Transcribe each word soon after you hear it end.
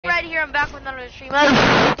Red here. I'm back with another stream,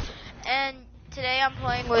 and today I'm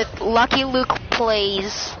playing with Lucky Luke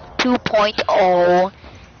Plays 2.0,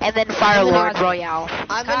 and then Firelord Royale.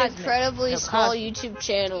 I'm an incredibly small YouTube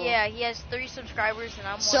channel. Yeah, he has 3 subscribers, and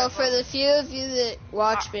I'm one So of for them. the few of you that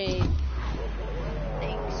watch me,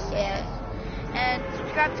 Thanks. yeah, And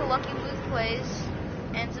subscribe to Lucky Luke Plays,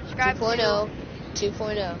 and subscribe 2.0, to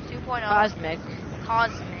 2.0, 2.0.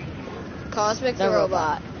 Cosmic the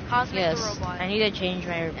robot. Cosmic Yes, the Robot. I need to change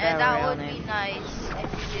my And that Royale would name. be nice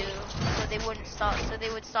if you do, so they wouldn't stop. So they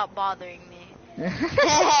would stop bothering me.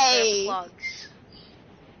 Hey! Their plugs.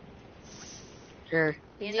 Sure.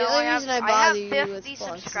 You The know, only I reason I have bother you 50 with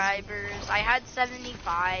plugs. subscribers. I had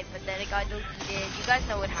 75, but then it got deleted. You guys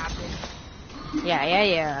know what happened. Yeah.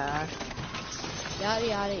 Yada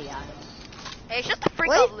yada yada. Hey, shut the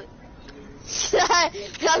freak Wait. up, Luke.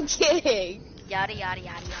 I'm kidding. Yada yada yada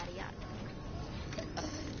yada yada.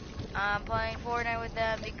 I'm playing Fortnite with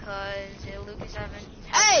them because Lucas hasn't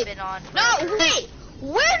Hey! been on. No, forever. wait!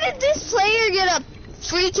 Where did this player get a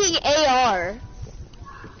freaking AR?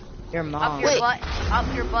 Your mom. Up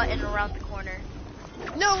your butt and around the corner.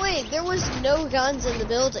 No, wait, there was no guns in the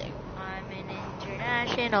building. I'm an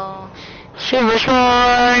international Super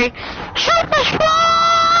Spy. Super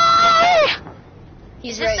Spy!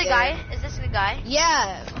 He's Is this right the there. guy? Is this the guy?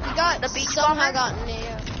 Yeah, he got The beach somehow bomber? got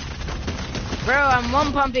an AR. Bro, I'm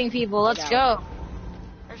one pumping people. Let's go.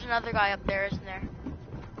 There's another guy up there, isn't there?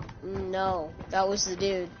 No, that was the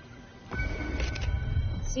dude.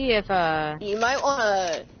 See if You might want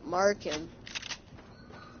to mark him.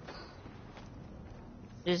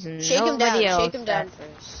 there's Shake him down. nobody else. Shake him down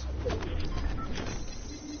first.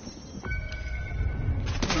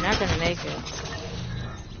 You're not gonna make it.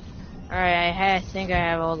 Alright, I think I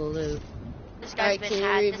have all the loot. This guy's Alright, been can you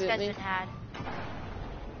had. This reboot guy's me? been had.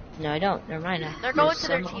 No, I don't. Never mind. They're going There's to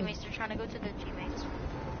their some- teammates. They're trying to go to their teammates.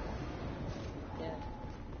 Yeah.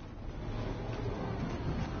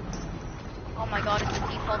 Oh my god, it's the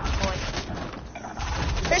default deploy.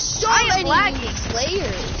 There's so I am many lagging. new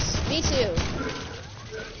players. Me too.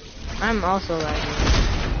 I'm also lagging.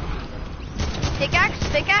 Pickaxe?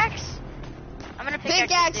 Pickaxe? I'm gonna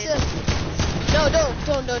Pickaxe this him. dude. No,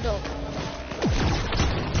 don't.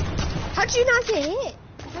 How'd you not get hit?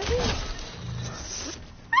 How'd you...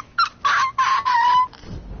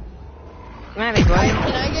 Come at me, boy. Alright,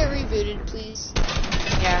 can I get rebooted, please?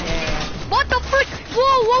 Yeah. What the frick?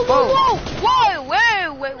 Whoa!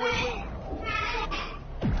 Wait.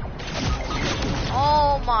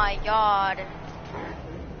 Oh my god.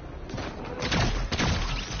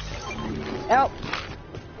 Help.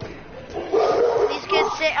 These kids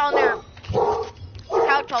sit on their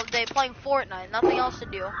couch all day playing Fortnite. Nothing else to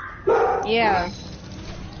do. Yeah.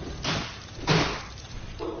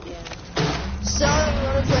 So, you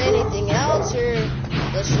want to play anything else, or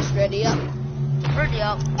let's just ready up? Ready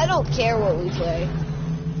up. I don't care what we play.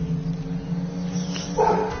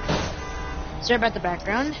 Sorry about the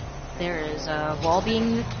background. There is a wall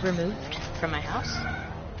being removed from my house.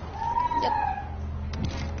 Yep.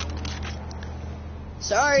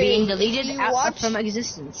 Sorry. Being deleted if you out watch, from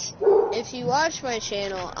existence. If you watch my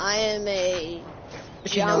channel, I am a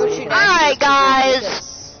But you know geometry it. dash Alright, YouTuber guys.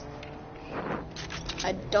 because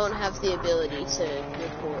I don't have the ability to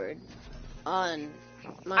record on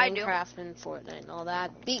I do. Minecraft and Fortnite and all that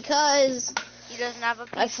because He doesn't have a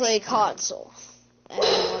PC. I play console and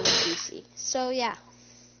I'm on a PC. So yeah,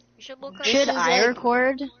 You should look up. This Should is I like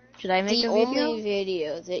record? Should I make the a video? only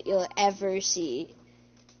video that you'll ever see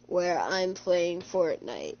where I'm playing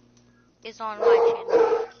Fortnite It's on my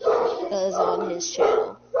channel. is on his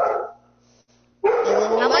channel. And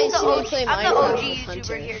then you I'm might like the see me OG, play I'm the Minecraft OG with YouTuber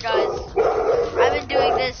Hunter. here, guys. I've been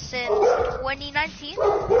doing this since 2019.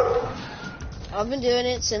 I've been doing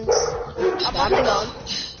it since A I've month been ago.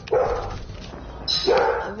 gone.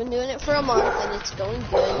 I've been doing it for a month and it's going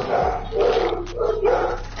good.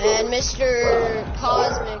 And Mr.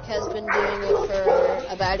 Cosmic has been doing it for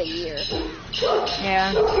about a year.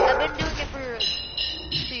 Yeah. I've been doing it for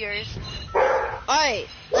 2 years. Alright,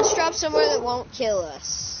 let's drop somewhere that won't kill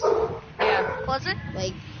us. Yeah. Pleasant?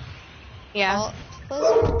 Like, Yeah.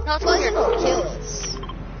 Pleasant? No, it's Pleasant Pleasant. will kill us.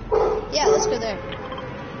 Yeah, let's go there.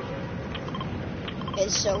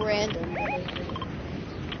 It's so random.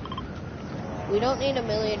 We don't need a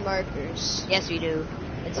million markers. Yes, we do.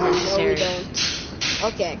 It's No, we necessary. don't.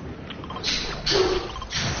 Okay.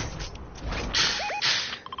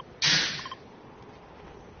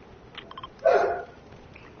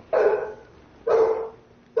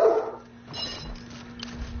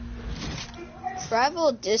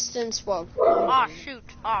 Travel distance while Ah, shoot.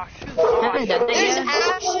 Ah, shoot. Haven't done that There's yet.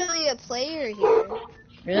 actually a player here.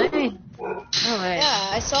 Really? Oh, wait. Yeah,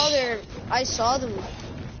 I saw them.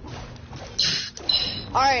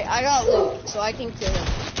 Alright, I got loot, so I can kill him.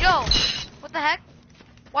 Yo, what the heck?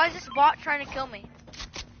 Why is this bot trying to kill me?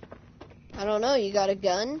 I don't know, you got a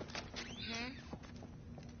gun?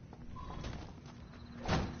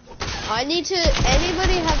 Hmm? I need to,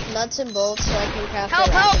 anybody have nuts and bolts so I can craft Help,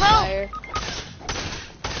 a help, rapid help! fire?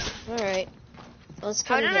 Alright. Let's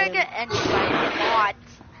go How did I get ended by a bot?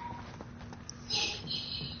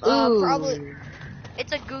 Ooh. Probably.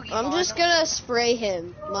 It's a Googie I'm bot. just gonna spray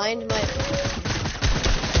him. Mind my.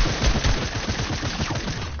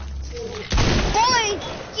 Boy,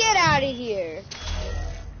 get out of here!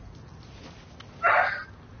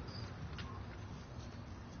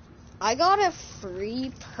 I got a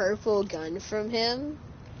free purple gun from him,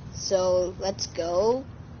 so let's go.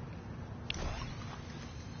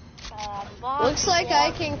 Looks like I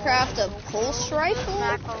can craft a pulse rifle.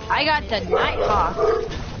 I got the Nighthawk.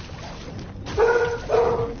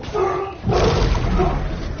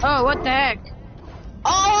 Oh, what the heck? Oh,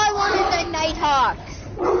 I wanted the Nighthawk.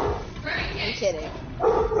 I'm kidding.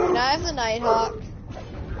 Can I have the Nighthawk?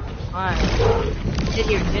 Why? Did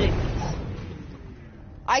you kidding?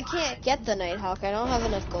 I can't get the Nighthawk. I don't have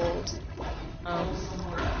enough gold.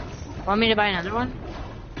 Oh. Want me to buy another one?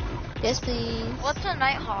 Yes, please. What's a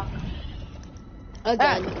Nighthawk? A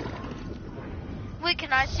gun. Wait,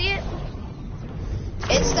 can I see it?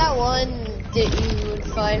 It's that one that you would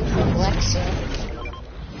find from Lexa.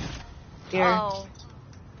 Here. Oh.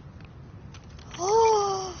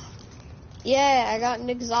 Oh. Yeah, I got an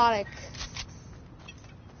exotic.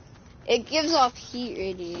 It gives off heat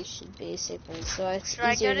radiation, basically, so it's Should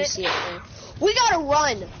I easier get to it? see it there. We gotta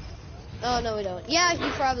run! Oh, no, we don't. Yeah,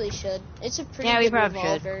 you probably should. It's a pretty Yeah, we good probably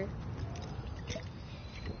should. revolver.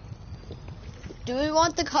 Do we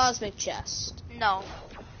want the cosmic chest? No.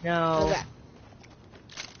 No. Okay.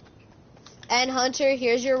 And Hunter,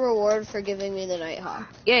 here's your reward for giving me the Nighthawk.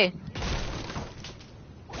 Yay.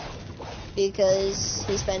 Because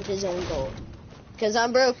he spent his own gold. Because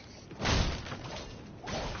I'm broke.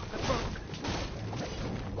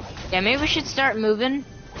 Yeah, maybe we should start moving.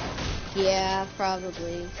 Yeah,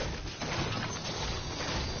 probably.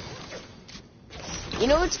 You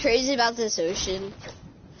know what's crazy about this ocean?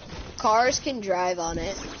 Cars can drive on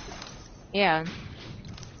it. Yeah.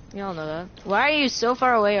 You all know that. Why are you so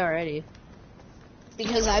far away already?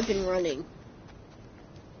 Because I've been running.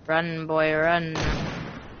 Run, boy, run.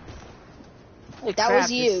 Holy That crap, was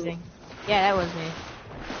this you. thing. Yeah, that was me.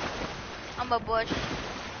 I'm a bush.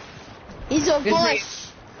 He's a Good bush.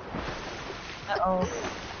 Uh-oh.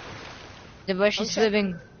 The bush is Okay.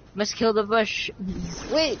 living. Must kill the bush.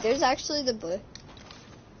 Wait, there's actually the bush.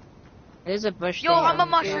 There's a bush Yo, there. I'm a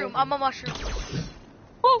mushroom. I'm a mushroom.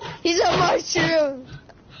 He's a mushroom.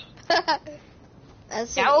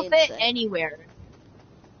 That's That will an fit insect. anywhere.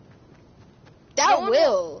 That No one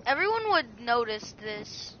will. Everyone would notice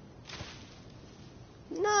this.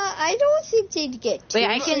 Nah, I don't think they'd get too Wait,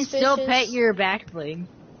 I can still suspicious. pet your back bling.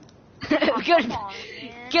 Oh, good, come on,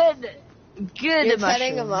 man. good You're mushroom.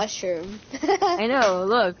 petting a mushroom. I know,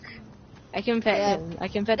 look. I can pet Yeah. him. I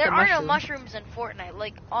can pet There the are mushroom. no mushrooms in Fortnite,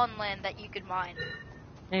 like on land that you could mine.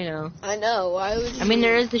 I know. I know. Why would you? I mean,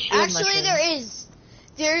 there is the shield Actually, mushroom. there is.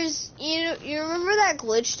 There's you remember that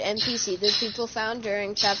glitched NPC that people found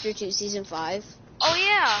during Chapter 2, Season 5? Oh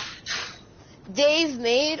yeah. They've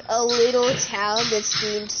made a little town that's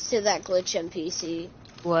themed to that glitch NPC.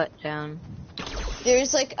 What town?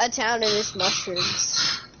 There's like a town and it's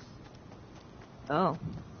mushrooms. Oh.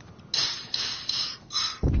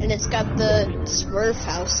 And it's got the Smurf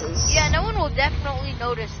houses. Yeah, no one will definitely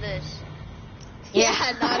notice this.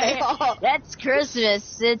 Yeah, not at all. That's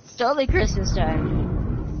Christmas. It's totally Christmas time.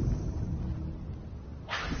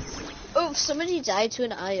 Oh, somebody died to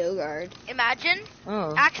an IO guard. Imagine.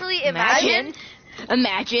 Oh. Actually, imagine.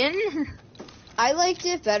 Imagine. I liked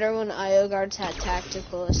it better when IO guards had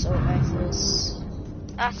tactical assault rifles.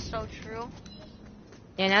 That's so true.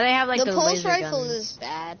 Yeah, now they have like the the pulse laser rifle guns. is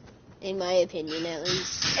bad, in my opinion at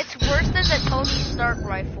least. It's worse than the Tony Stark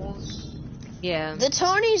rifles. Yeah. The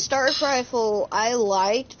Tony Stark rifle I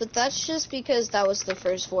liked, but that's just because that was the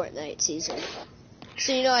first Fortnite season.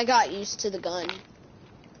 So, you know, I got used to the gun.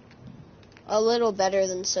 A little better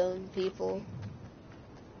than some people.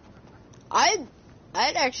 I'd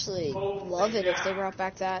actually love it if they brought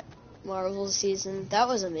back that Marvel season. That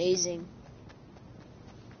was amazing.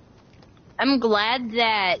 I'm glad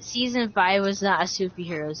that season 5 was not a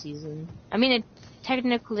superhero season. I mean, it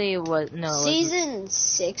technically was. No. it wasn't. Season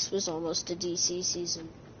 6 was almost a DC season.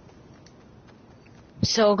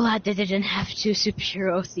 So glad they didn't have 2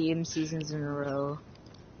 superhero themed seasons in a row.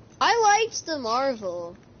 I liked the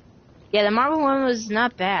Marvel. Yeah, the marble one was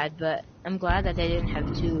not bad, but I'm glad that they didn't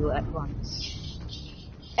have two at once.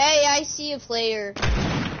 Hey, I see a player.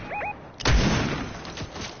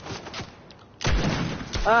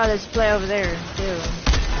 Oh, there's a play over there too.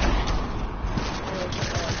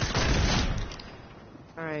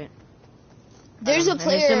 Alright. There's a and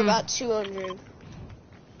player some- about 200.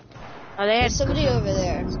 Oh, they had There's somebody over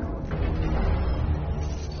there.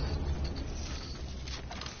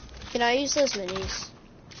 Can I use those minis?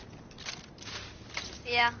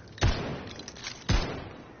 Yeah.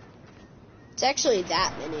 It's actually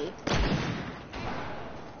that many.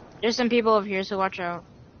 There's some people over here, so watch out.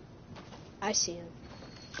 I see them.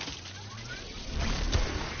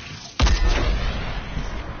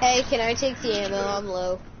 Hey, can I take the ammo? I'm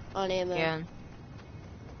low on ammo. Yeah.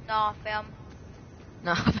 Nah, fam.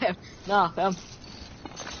 No, fam. No, fam.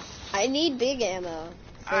 I need big ammo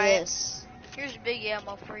for Alright. this. Here's big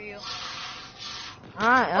ammo for you.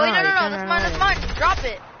 Alright, Wait, no, that's mine, that's mine. Drop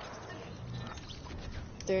it.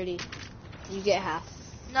 30. You get half.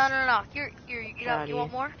 No. Here, you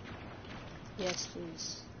want more? Yes,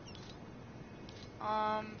 please.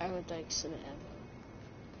 I would like some ammo.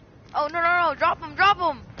 Oh, no. Drop them.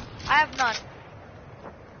 I have none.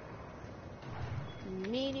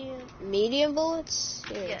 Medium bullets?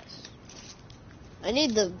 Here. Yes. I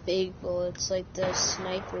need the big bullets, like the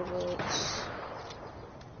sniper bullets.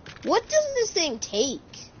 What does this thing take?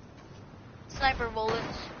 Sniper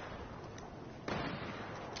bullets.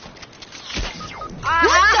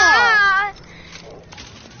 What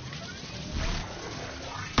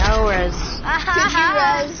No res. Could you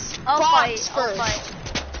res? I'll Box fight. first.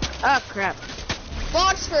 Oh, crap.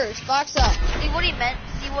 Box first. Box up. See what he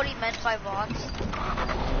meant by box.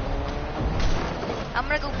 I'm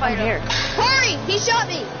gonna go fight I'm here. him. Hurry! He shot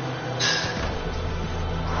me!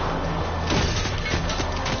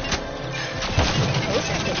 I wish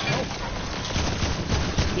I could help.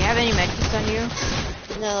 Do you have any medkits on you?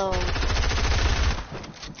 No.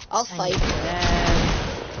 I'll fight.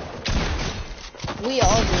 We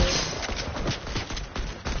all do.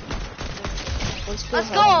 Let's go. Let's help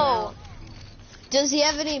him go. out. Does he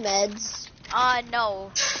have any meds?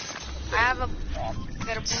 No. I have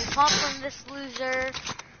got a blue pump from this loser.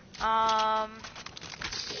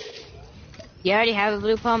 You already have a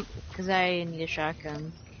blue pump? Because I need a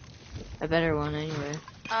shotgun. A better one, anyway.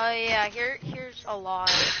 Oh yeah, here's a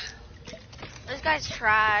lot. This guy's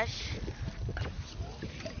trash.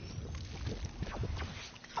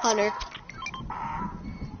 Hunter.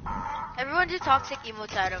 Everyone do toxic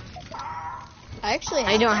emotes at him. I actually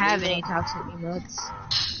I don't one, have but- any toxic emotes.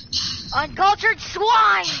 Uncultured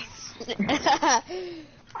swines!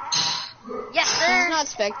 Yes, sir! He's not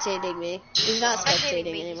spectating me. He's not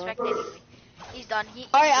spectating He's anymore. spectating me. He's done.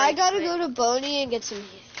 Alright, I gotta go to Boney and get some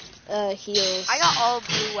heals. I got all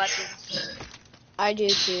blue weapons. I do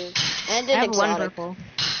too. And I an have one exotic. purple.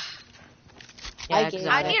 I Yeah, gave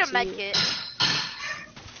I that need a to med you. kit.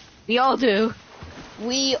 we all do.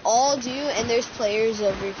 We all do, and there's players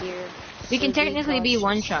over here. We So can technically be cautious.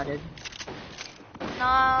 one-shotted.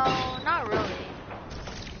 No, not really.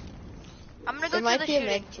 I'm gonna go There to might the be a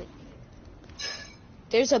shooting. med kit.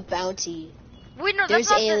 There's a bounty. Wait, no, There's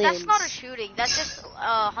that's aliens. not a shooting. That's just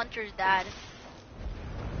Hunter's dad.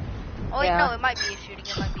 Oh wait, Yeah. no, it might be a shooting.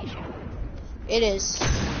 It might be a shooting. It is.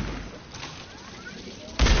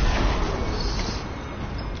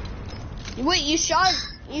 Wait, you shot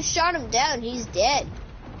him down. He's dead.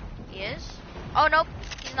 He is? Oh nope,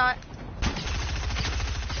 he's not.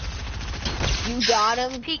 You got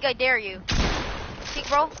him. Peek, I dare you. Peek,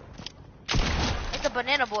 bro. It's a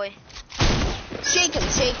banana boy. Shake him,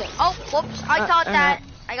 shake him. Oh, whoops! I caught that.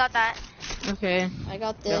 I got that. Okay. I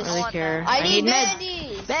got Don't this. really want care. that. I need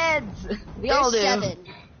meds. meds. Meds! We There's all do. 7.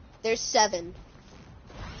 There's 7.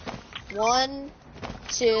 1,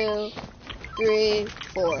 2, 3,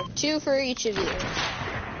 4. 2 for each of you.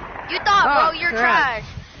 You thought, Oh, bro, you're crap. trash.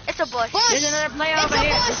 It's a bush. Bush! There's another player It's over a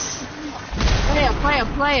here. bush!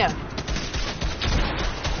 Player.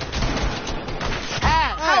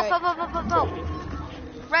 Ah! Help.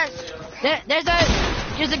 Res.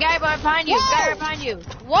 There's a guy behind you. Whoa! Guy behind you.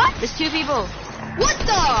 What? There's 2 people. What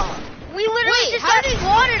the? We literally Wait, just how got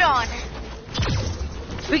squatted on.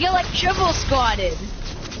 We get like triple squatted.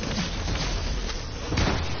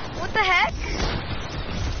 What the heck?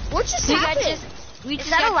 What just We got happened? we just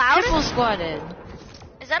that got allowed? triple squatted.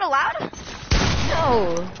 Is that allowed?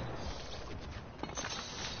 No.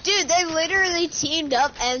 Dude, they literally teamed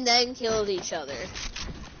up and then killed each other.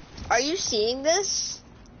 Are you seeing this?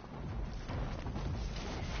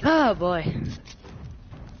 Oh boy.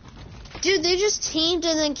 Dude, they just teamed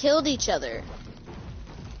and then killed each other.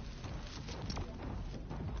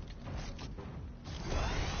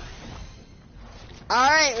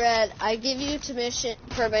 Alright, Red, I give you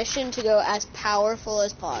permission to go as powerful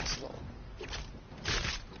as possible.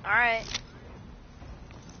 Alright.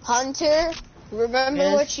 Hunter, remember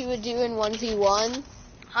Yes? what you would do in 1v1?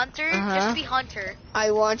 Hunter? Uh-huh. Just be Hunter.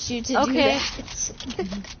 I want you to do Okay.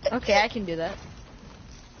 that. Okay, I can do that.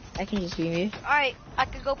 I can just be me. Alright, I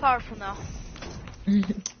can go powerful now.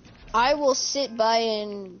 I will sit by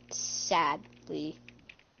and sadly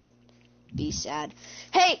be sad.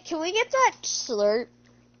 Hey, can we get that slurp?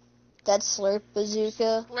 That slurp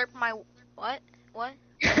bazooka? Slurp my... What? What?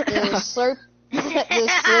 The slurp. The slurp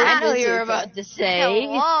I know you bazooka. were about to say.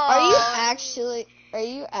 Whoa. Are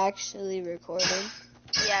you actually recording?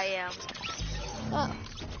 Yeah, I am. Oh.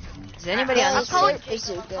 Is anybody Yeah, on I'm this calling slurp page?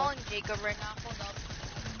 Jacob. I'm bazooka. calling Jacob right now. Hold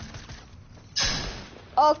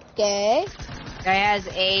up. Okay. Guy has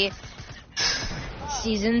a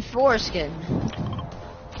season 4 skin.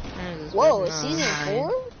 Whoa, Oh, season hi.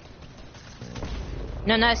 4?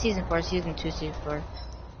 No, not season 4, season 2, season 4.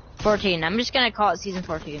 14. I'm just gonna call it season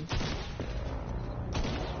 14.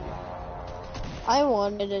 I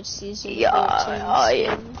wanted a season 14.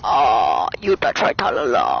 You touch my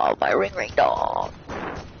talala, my ring ring dong.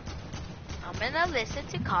 I'm gonna listen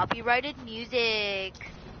to copyrighted music.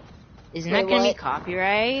 Isn't Wait, that gonna what? be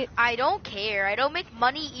copyright? I don't care. I don't make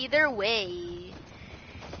money either way.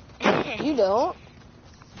 You don't?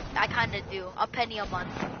 I kinda do. A penny a month.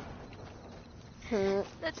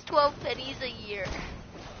 That's 12 pennies a year.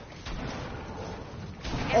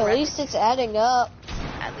 At least it's adding up.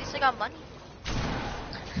 At least I got money.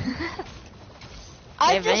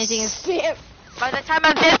 I If just anything is- spam. By the time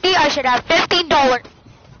I'm 50, I should have $15.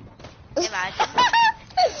 Imagine.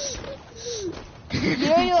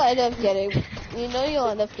 You'll end up getting. You'll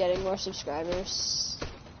end up getting more subscribers.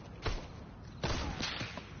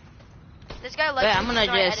 This guy likes Wait, me I'm gonna because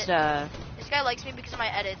of my just, edit. This guy likes me because of my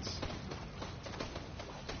edits.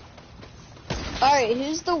 Alright,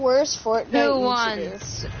 who's the worst Fortnite Who YouTuber?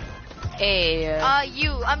 wants a,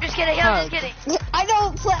 You. I'm just kidding. I'm just kidding. I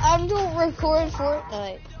don't record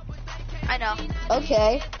Fortnite. I know.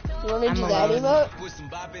 Okay. You wanna I'm do that alone.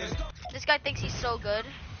 emote? This guy thinks he's so good.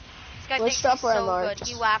 This guy Let's thinks stop he's where I so marked. good.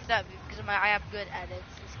 He laughed at me because I have good edits.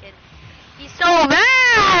 Just kidding. He's so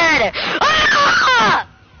mad! Ah!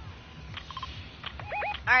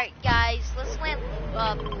 Alright, guys. Let's land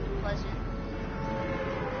Pleasant.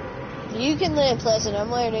 You can land Pleasant.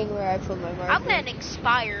 I'm landing where I put my marker. I'm landing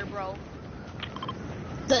Spire, bro.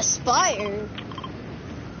 The Spire?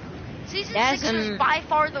 Season That's 6 was by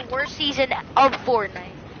far the worst season of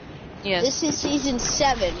Fortnite. yes, This is season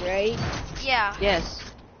 7, right? Yeah. yes.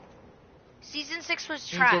 Season 6 was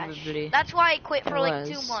Thank trash. everybody. That's why I quit for It like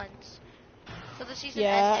was. 2 months. So the season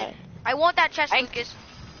Yeah. ended. I want that chest, I- Lucas.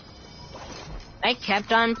 I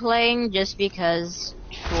kept on playing just because.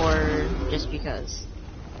 For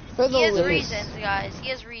For the He has loot. reasons, guys. He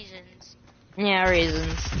has reasons. Yeah,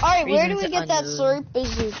 reasons. Alright, where do Reasons we get that unknown. slurp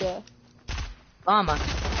bazooka? Llama.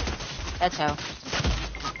 That's how.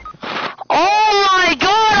 Oh my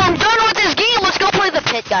god, I'm done with this game. Let's go play the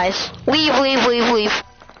pit, guys. Leave.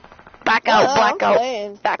 Back out, Oh, back I'm out,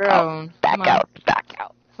 playing. back Bro, out, back come on. out, back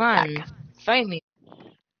out. Fun. Fight me.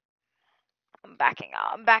 I'm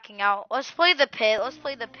backing out. Let's play the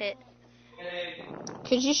pit.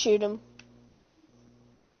 Could you shoot him?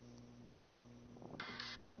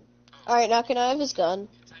 Alright, now can I have his gun?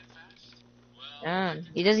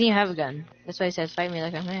 He doesn't even have a gun. That's why he says fight me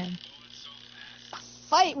like a man.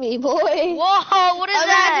 Fight me, boy! Whoa, what is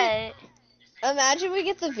that? Imagine we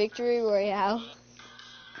get the victory royale.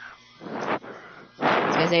 This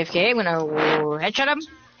guy's AFK. I'm gonna headshot him.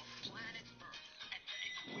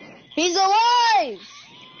 He's alive!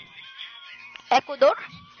 Ecuador?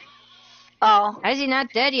 Oh. How is he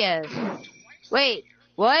not dead yet? Wait,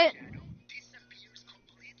 what?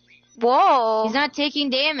 Whoa. He's not taking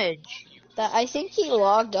damage. I think he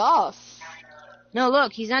logged off. No,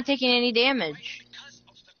 look, he's not taking any damage.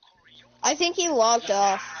 I think he logged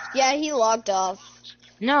off. Yeah, he logged off.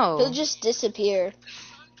 No. He'll just disappear.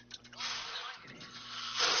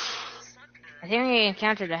 I think we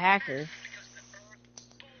encountered a hacker.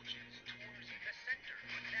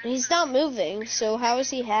 He's not moving, so how is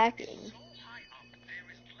he hacking?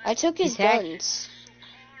 I took his He's hack- guns.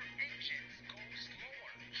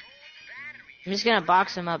 I'm just gonna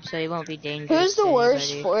box him up so he won't be dangerous. Who's the to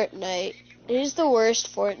worst anybody. Fortnite? Who's the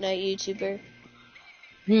worst Fortnite YouTuber?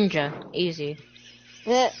 Ninja. Easy.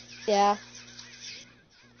 Yeah.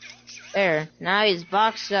 There. Now he's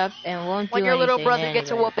boxed up and won't do When your little anything brother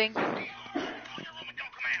gets a anyway. whooping.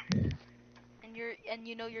 And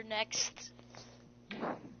you know you're next.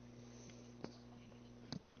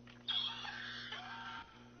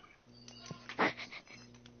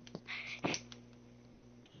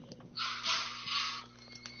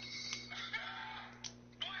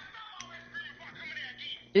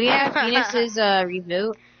 we have Phoenix's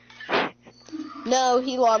reboot? No,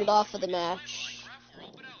 he logged off of the match.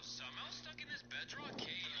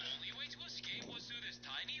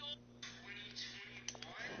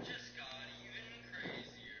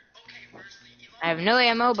 I have no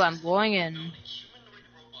ammo, but I'm going in.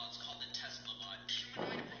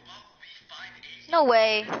 No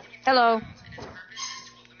way. Hello.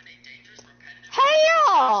 Hey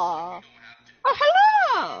y'all! Oh,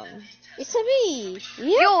 hello! It's a me.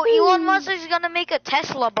 Yo, Yahoo! Elon Musk is gonna make a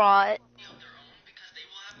Tesla bot.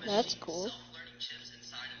 That's cool.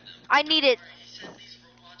 I need it.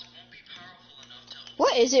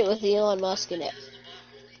 What is it with Elon Musk in it?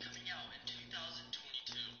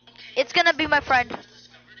 It's gonna be my friend.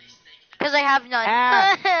 Cause I have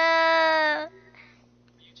none.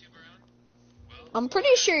 I'm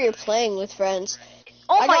pretty sure you're playing with friends.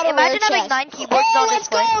 Oh I my, got a imagine rare having chest. 9 keyboards Oh, on let's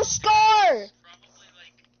display. go! Score!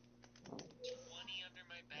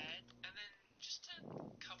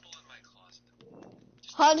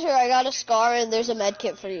 Hunter, I got a scar and there's a med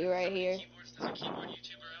kit for you right here.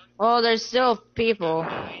 Oh, there's still people.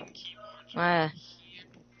 Watch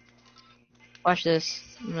this.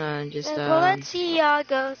 Just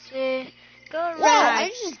Balenciaga, go Whoa, I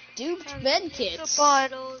just duped med kits.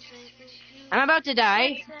 I'm about to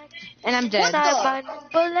die, and I'm dead. What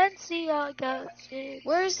Balenciaga.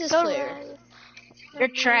 Where is this player? You're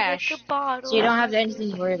trash, so you don't have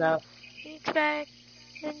anything to worry about.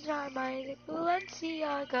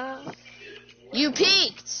 Balenciaga. You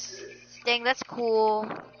peeked! Dang, that's cool.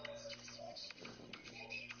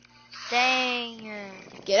 Dang.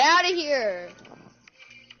 Get out of here!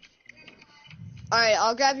 Alright,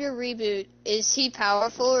 I'll grab your reboot. Is he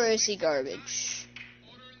powerful or is he garbage?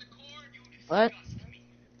 What?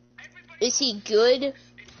 Is he good?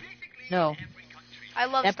 No. I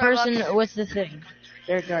love That Starbucks. person with the thing.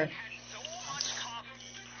 They're garbage.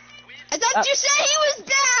 I thought you said he was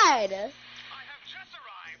bad!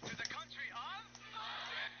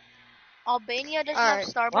 Albania doesn't Alright.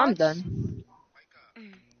 have Starbucks. Well, I'm done.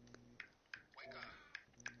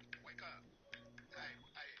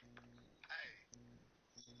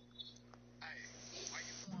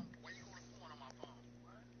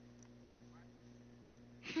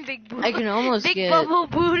 Big booty. I can almost Big get- bubble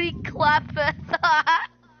booty clap.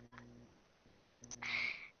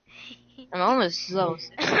 I'm almost slow.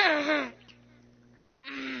 Alright,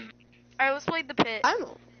 let's play the pit. I don't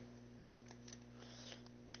know.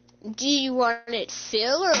 Do you want it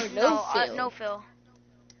fill or no fill? No fill.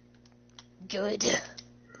 Good.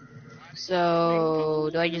 So,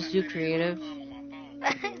 do I just do creative?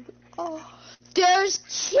 Oh, there's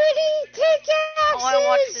kitty pickaxes! Oh, I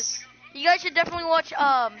watched this. You guys should definitely watch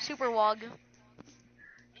Super Wog.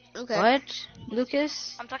 Okay. What?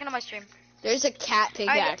 Lucas? I'm talking to my stream. There's a cat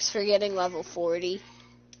pickaxe for getting level 40.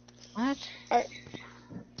 What?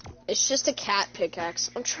 It's just a cat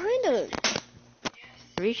pickaxe. I'm trying to...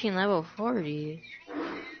 Reaching level 40.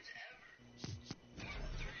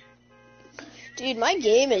 Dude, my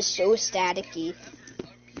game is so staticky.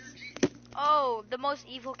 Oh, the most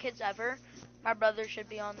evil kids ever. My brother should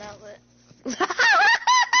be on that lit.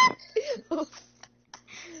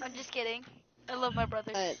 I'm just kidding. I love my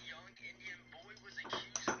brother.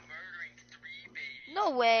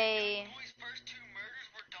 No way.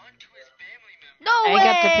 No way. I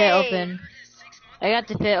got the pit open. I got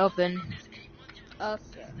the pit open.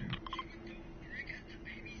 Okay.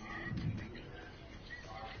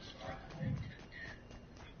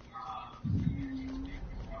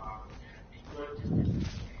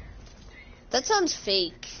 That sounds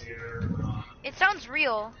fake. It sounds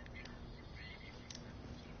real.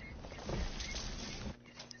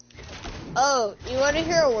 Oh, you want to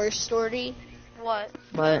hear a worse story? What?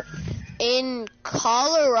 What? In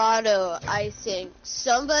Colorado, I think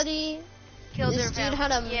somebody. Killed This their dude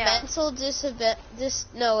had a yeah. mental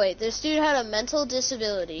disability. This dude had a mental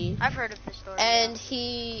disability, I've heard of this story. and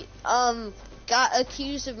he got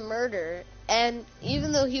accused of murder. And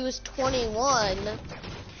even though he was 21,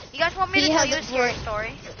 you guys want me he to tell had you a the scary brain-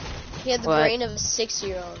 story? he had the What? brain of a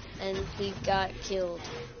 6-year-old, and he got killed.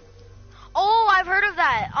 Oh, I've heard of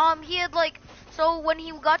that. He had so when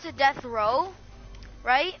he got to death row,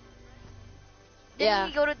 right? Didn't Yeah.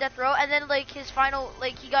 he go to death row, and then his final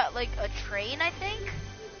he got a train, I think.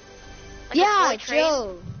 Like a Yeah, toy train?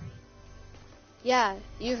 Joe. Yeah,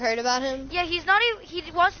 you heard about him? Yeah, he's not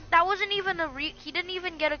even. That wasn't even he didn't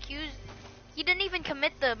even get accused. He didn't even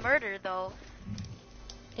commit the murder though.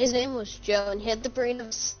 His name was Joe, and he had the brain of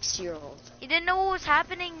a 6-year-old. He didn't know what was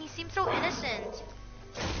happening. He seemed so innocent.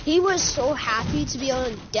 He was so happy to be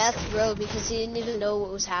on death row because he didn't even know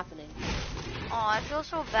what was happening. Oh, I feel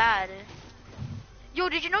so bad. Yo,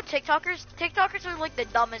 did you know TikTokers are like the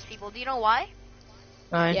dumbest people. Do you know why?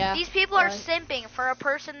 Alright. Yeah. These people are simping for a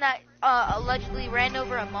person that allegedly ran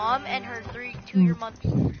over a mom and her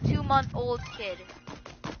 2-month-old kid.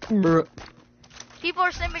 Bruh. People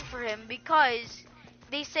are simping for him because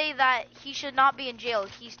they say that he should not be in jail.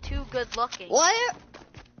 He's too good looking. What?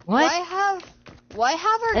 What? Why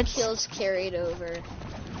have our That's- kills carried over?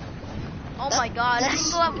 Oh my god, that's-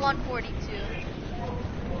 people have 142.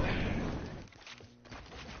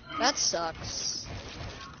 That sucks.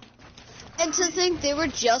 And to think they were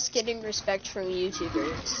just getting respect from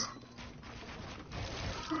YouTubers.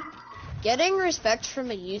 Getting respect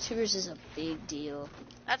from a YouTubers is a big deal.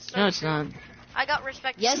 That's so No, it's true. not. I got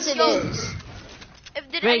respect. Yes, it Yo, is.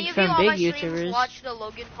 Did Big any of you from on big my streams YouTubers. watch the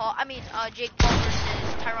Jake Paul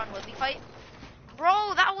versus Tyron Woodley fight?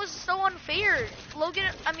 Bro, that was so unfair.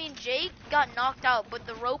 Jake got knocked out, but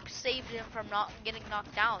the rope saved him from not getting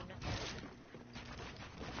knocked down.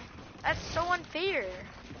 That's so unfair.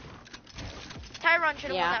 Tyron should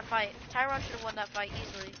have won Yeah. that fight. Tyron should have won that fight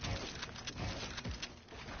easily.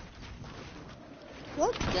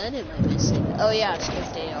 What gun am I missing? Oh yeah,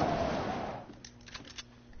 Swift AR.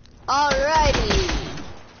 Alrighty.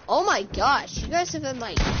 Oh my gosh, you guys have been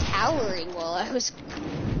like cowering while I was.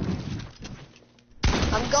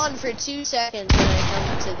 I'm gone for 2 seconds when I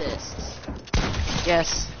come to this.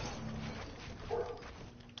 Yes. I'm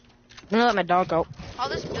gonna let my dog go. All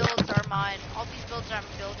these builds are mine. All these builds that I'm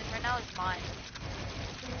building right now is mine.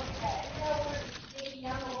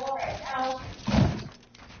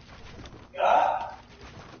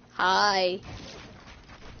 Hi.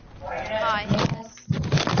 Hi.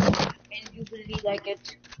 And you really like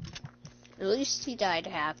it? At least he died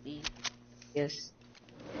happy. Yes.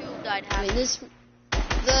 Who died I happy? mean,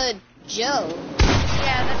 the Joe.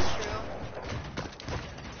 Yeah, that's true.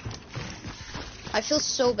 I feel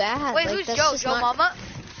so bad. Wait, like, who's that's Joe? just Joe not- Mama?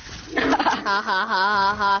 Ha ha ha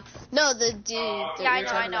ha ha. No, the dude. that Yeah, I you're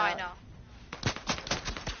know, I talking know, I about. know.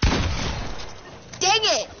 Dang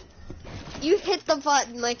it! You hit the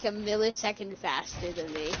button like a millisecond faster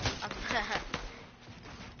than me.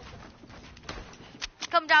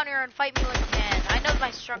 Come down here and fight me when you can. I know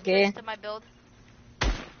my structures Okay. to my build.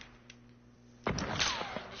 It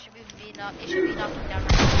should be knocking down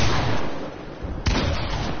right now.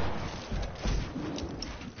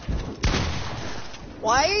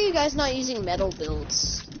 Why are you guys not using metal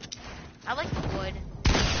builds? I like the wood.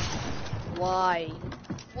 Why?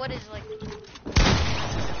 Wood is like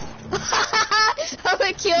I'm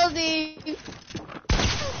gonna kill him.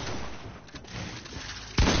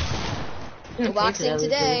 No boxing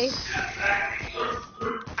today.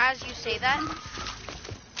 as you say that.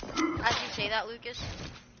 As you say that, Lucas.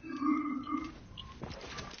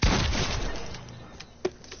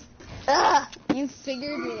 You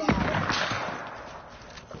figured me out.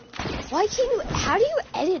 Why can't you? How do you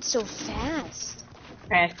edit so fast?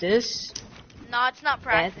 Practice. No, it's not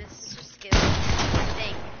practice. It's just skill. I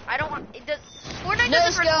think. I don't want. It does. Fortnite No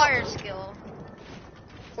doesn't skill. require skill.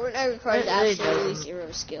 Fortnite requires It really absolutely doesn't.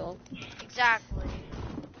 0 skill. Exactly.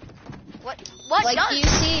 What Like, does? do you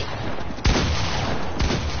see?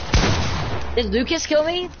 Did Lucas kill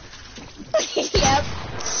me? Yep.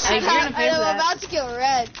 Hey, you're gonna pay for I'm that. about to kill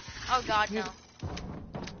Red. Oh god, no.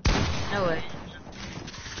 No way.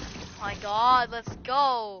 My god, let's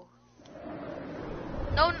go.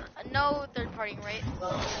 No third party, right?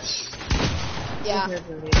 Yeah.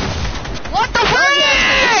 What the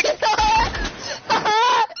frick?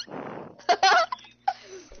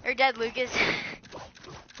 You're dead, Lucas.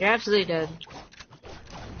 You're absolutely dead.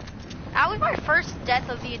 That was my first death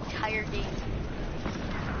of the entire game.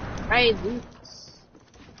 Right, Lucas.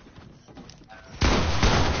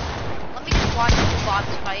 Let me just watch the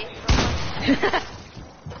bots fight.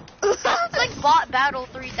 It's like bot battle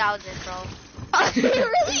 3000, bro. It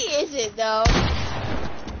really isn't though.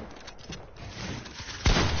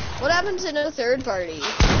 What happened to no third party?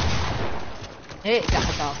 Hey, got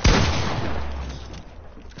my dog.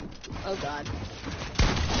 Oh god.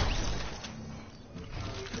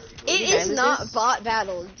 You It guys is not this? bot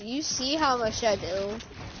battle. Do you see how much I build?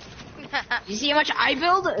 You see how much I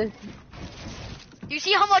build? You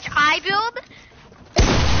see how much I build?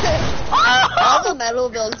 All the metal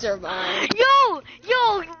builds are mine. Yo,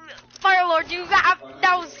 Firelord, that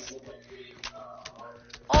was.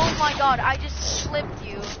 Oh my god, I just slipped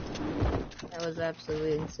you. That was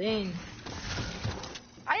absolutely insane.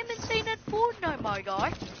 I am insane at Fortnite, my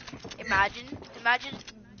guy. Imagine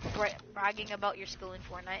bragging about your skill in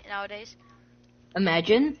Fortnite nowadays.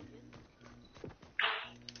 Imagine.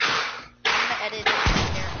 I'm gonna edit it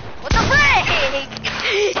here. What the frick?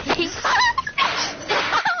 He snuck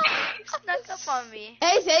up That's on me.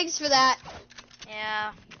 Hey, thanks for that.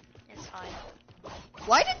 Yeah, it's fine.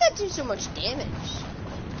 Why did that do so much damage?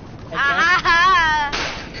 Ah!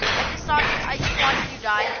 I just watched you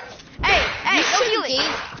die. Hey, You no should've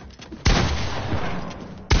healing.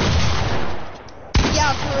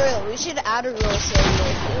 Yeah, for real. We should add a rule saying no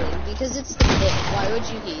healing because it's the pit. Why would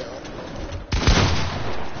you heal?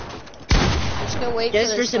 I'm just gonna wait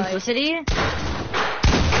Just for for this fight. simplicity?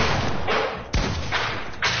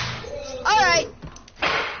 Alright.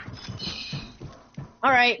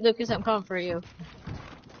 Alright, Lucas, I'm coming for you.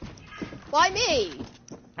 Why me?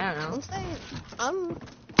 I don't know. I'm saying, I'm...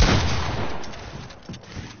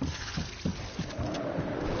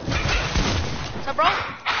 So, bro.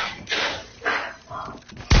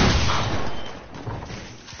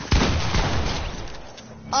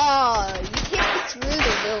 Oh, you can't get through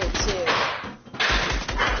the middle, too.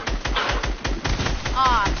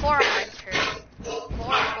 Ah, poor Hunter.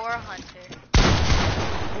 Poor Hunter.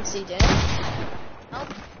 Is he dead? Nope.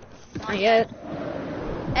 Not yet.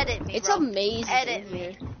 Edit me, It's bro. amazing Edit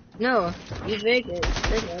here. me. No, you make it.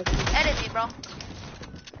 Edit me, bro.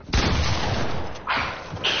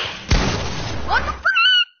 What the frick?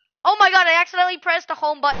 Oh my god, I accidentally pressed the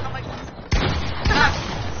home button on my...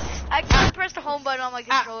 I accidentally pressed the home button on my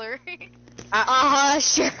controller.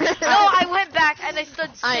 Sure. No, I went back and I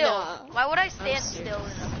stood still. I know. Why would I stand still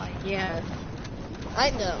in a fight? Yeah. I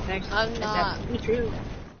know. I'm not. That's true.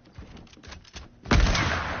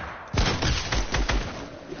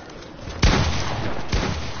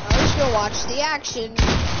 I was gonna watch the action.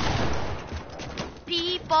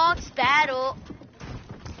 P-Box battle.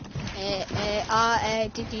 Do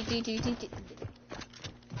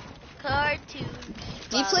Cartoon.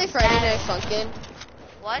 you play Friday Night Funkin'?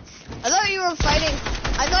 What? I thought you were fighting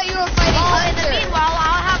Oh, in the Hunter. meanwhile,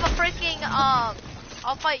 I'll have a freaking,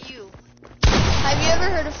 I'll fight you. Have you ever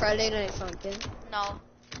heard of Friday Night Funkin'? No.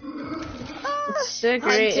 It's a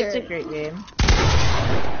great game.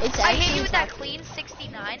 It's I hit actually you with that fucking- clean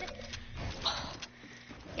 69.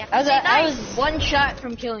 Yeah, I was, say I nice. was one shot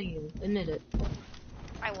from killing you. Admit it.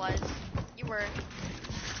 I was. You were.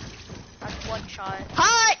 That's one shot.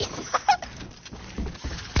 Hi!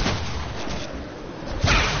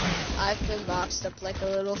 I've been boxed up like a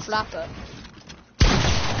little flopper.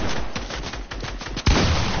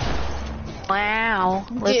 Wow,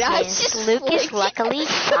 Dude, I just Lucas flicked. luckily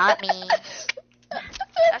shot me.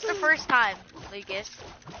 That's the first time, Lucas.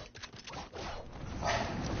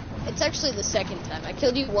 It's actually the second time. I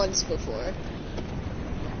killed you once before.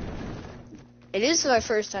 It is my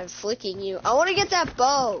first time flicking you. I want to get that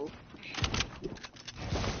bow.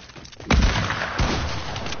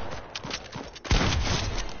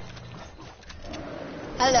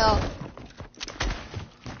 Hello.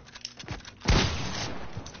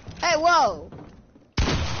 Hey, whoa.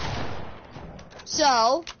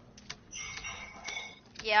 So,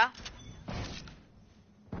 Yeah.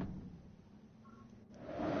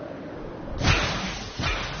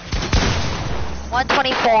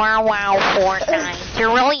 $124, wow, Fortnite.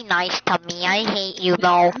 You're really nice to me. I hate you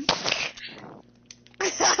though.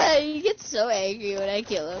 you get so angry when I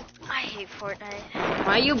kill him. I hate Fortnite.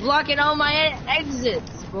 Why are you blocking all my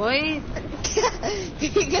exits, boy?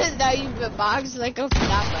 Because now you've been boxed like a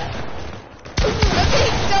flapper. I'm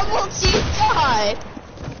being double teamed on.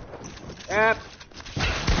 Yep.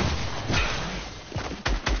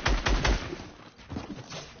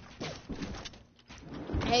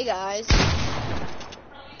 Hey guys.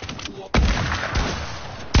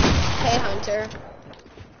 Hey Hunter.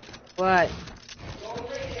 What?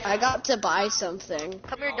 I got to buy something.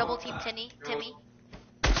 Come here, double team Timmy.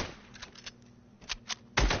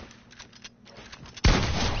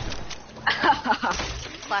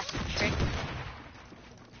 Plastic trick.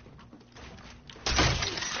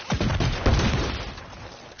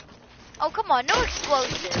 Oh, come on, no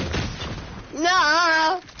explosives.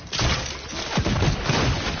 Nah.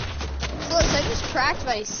 Plus, I just cracked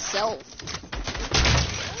myself.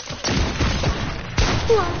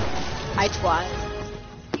 I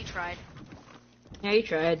twat. You tried. Yeah, you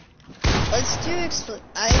tried. Let's do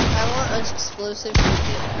I want an explosive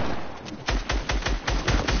review.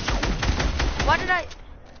 Why did I?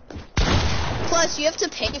 Plus, you have to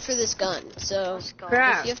pay for this gun, so Let's go.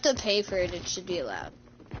 Crap. if you have to pay for it, it should be allowed.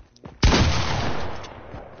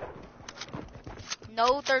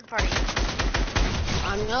 No third party.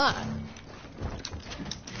 I'm not.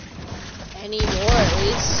 Anymore, at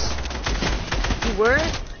least. You were?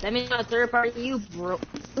 That means not a third party. You broke.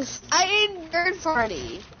 I ain't third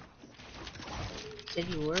party. Said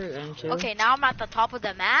you were, didn't you? Okay, now I'm at the top of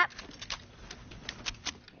the map.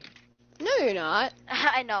 No, you're not.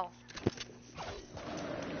 I know.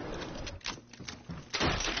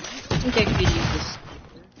 think I could use this.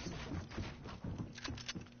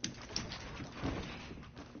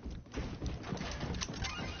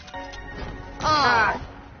 Oh.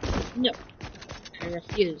 No. I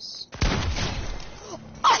refuse.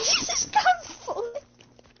 Oh, you just got full.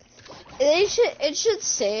 It should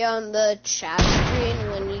say on the chat screen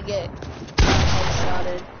when you get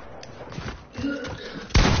headshotted.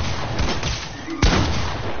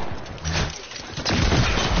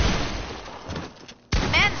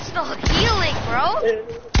 Man, still healing, bro.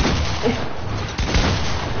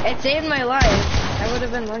 It saved my life. I would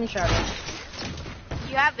have been one-shotted.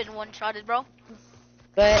 You have been one-shotted, bro.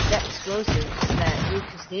 But that explosive that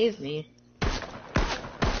Lucas gave me.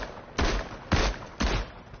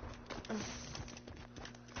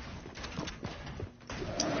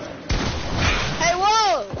 Hey,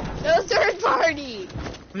 whoa! No third party!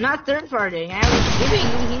 I'm not third-partying. I was giving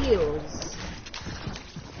you heals.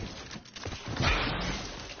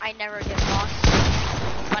 I never get lost.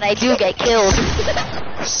 But I do get killed.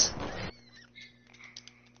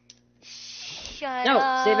 Shut No,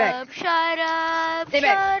 up, stay back. shut up, Stay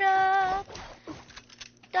shut back. up.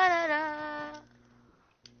 Da da da.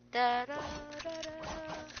 Da da da da.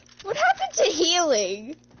 What happened to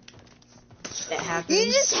healing? That happened. You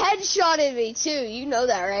just headshotted me too. You know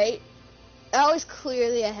that, right? That was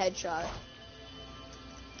clearly a headshot.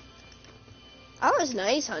 That was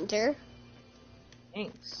nice, Hunter.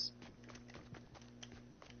 Thanks.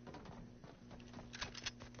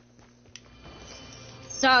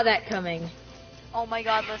 Saw that coming. Oh my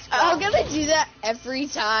god, let's go. I'm gonna do that every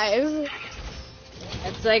time.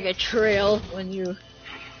 It's like a trail when you.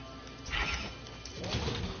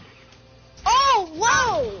 Oh,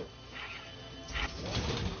 whoa!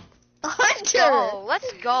 Hunter! Go,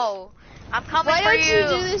 let's go. I'm coming Why for don't you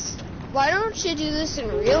do this? Why don't you do this in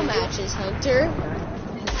real matches, Hunter?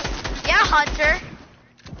 Yeah, Hunter.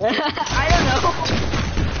 I don't know.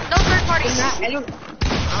 No third party. I don't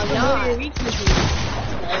I'm know not. your weaknesses.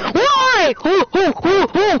 Why?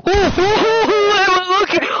 I'm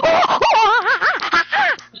looking.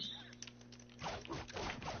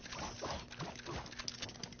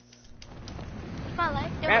 My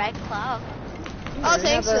life, the red cloud. Oh,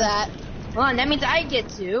 thanks for that. Hold on, that means I get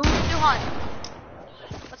to. Duhan.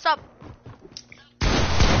 What's up?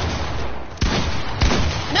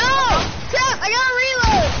 No! Crap, I gotta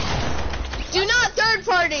reload! Do not third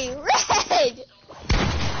party! Red!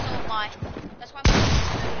 Oh my. That's why I'm playing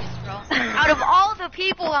with Lucas, bro. Out of all the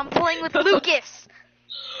people, I'm playing with Lucas.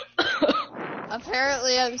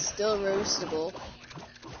 Apparently I'm still roastable.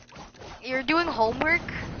 You're doing homework?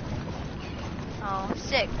 Oh,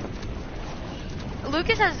 sick.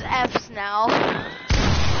 Lucas has Fs now.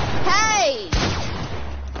 Hey!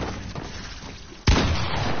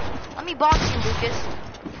 Let me box you, Lucas.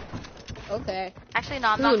 Okay. Actually, no,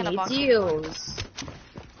 I'm not Who gonna needs box you. heals?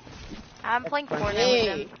 I'm playing That's Fortnite Hey.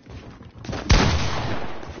 with him.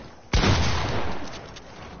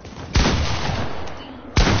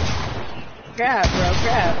 Crap, bro,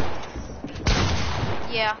 crap.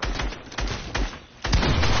 Yeah.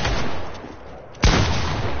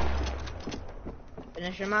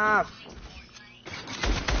 Finish him off.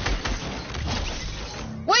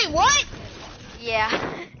 Wait, what? Yeah.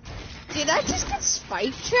 Did I just get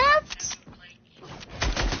spike trapped?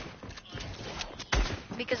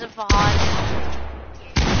 Because of Fahad.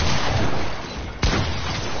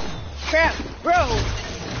 Crap, bro.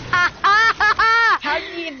 Ha ha ha ha! How do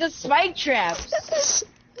you get the spike traps?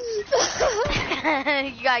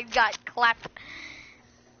 You guys got clapped.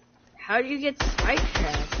 How do you get spike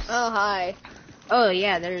traps? Oh, hi. Oh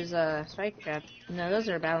yeah, there's a spike trap. No, those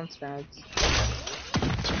are balance pads.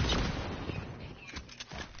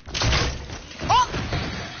 Oh!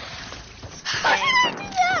 How did I do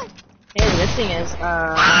that? Hey, the good thing is, I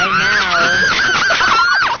now.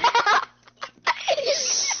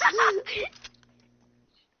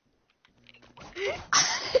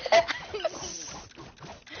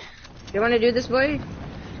 You want to do this, boy?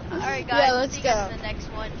 Alright, guys. Yeah, let's see you guys go. in the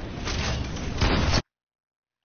next one.